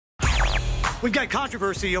We've got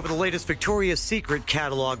controversy over the latest Victoria's Secret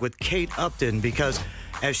catalog with Kate Upton because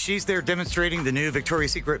as she's there demonstrating the new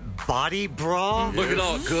Victoria's Secret body bra. Looking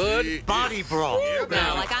all good. Body bra.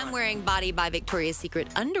 No, like I'm wearing Body by Victoria's Secret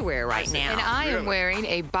underwear right now. And I am wearing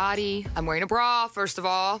I'm wearing a bra, first of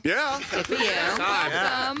all. Yeah. Good for you.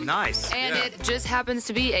 Yeah, Awesome. nice. And it just happens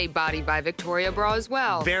to be a Body by Victoria bra as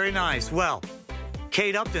well. Very nice. Well,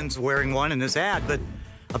 Kate Upton's wearing one in this ad, but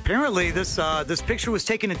apparently this picture was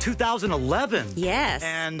taken in 2011. Yes.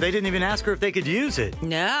 And they didn't even ask her if they could use it.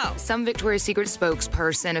 No. Some Victoria's Secret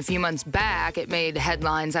spokesperson a few months back, it made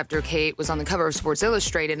headlines after Kate was on the cover of Sports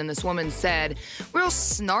Illustrated, and this woman said, real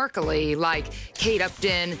snarkily, like, Kate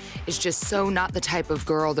Upton is just so not the type of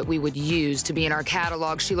girl that we would use to be in our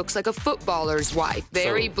catalog. She looks like a footballer's wife.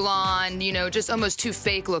 Very blonde, just almost too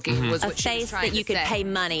fake looking was what she was face trying that you to could say. pay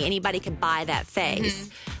money. Anybody could buy that face.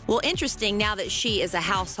 Well, interesting now that she is a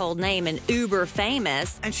household name and uber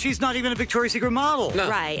famous. And she's not even a Victoria's Secret model. No.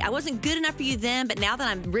 Right. I wasn't good enough for you then, but now that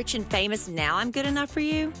I'm rich and famous, now I'm good enough for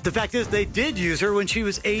you. The fact is, they did use her when she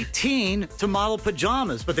was 18 to model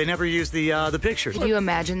pajamas, but they never used the pictures. Could you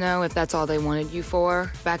imagine, though, if that's all they wanted you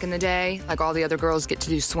for back in the day? Like, all the other girls get to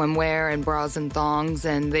do swimwear and bras and thongs,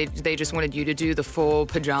 and they just wanted you to do the full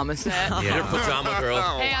pajama set. Yeah, they're pajama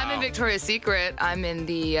girl. Hey, I'm in Victoria's Secret. I'm in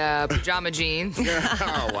the pajama jeans.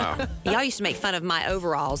 Oh, wow. Y'all used to make fun of my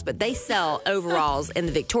overalls, but they sell overalls in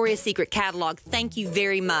the Victoria's Secret catalog. Thank you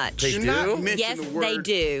very much. They Do do? not mention Yes, the word, they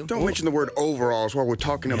do. Don't mention the word overalls while we're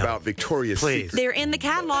talking about Victoria's Please. Secret. They're in the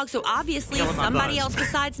catalog, so obviously Killing my somebody buzz. else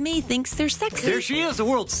besides me thinks they're sexy. There she is, the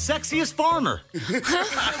world's sexiest farmer.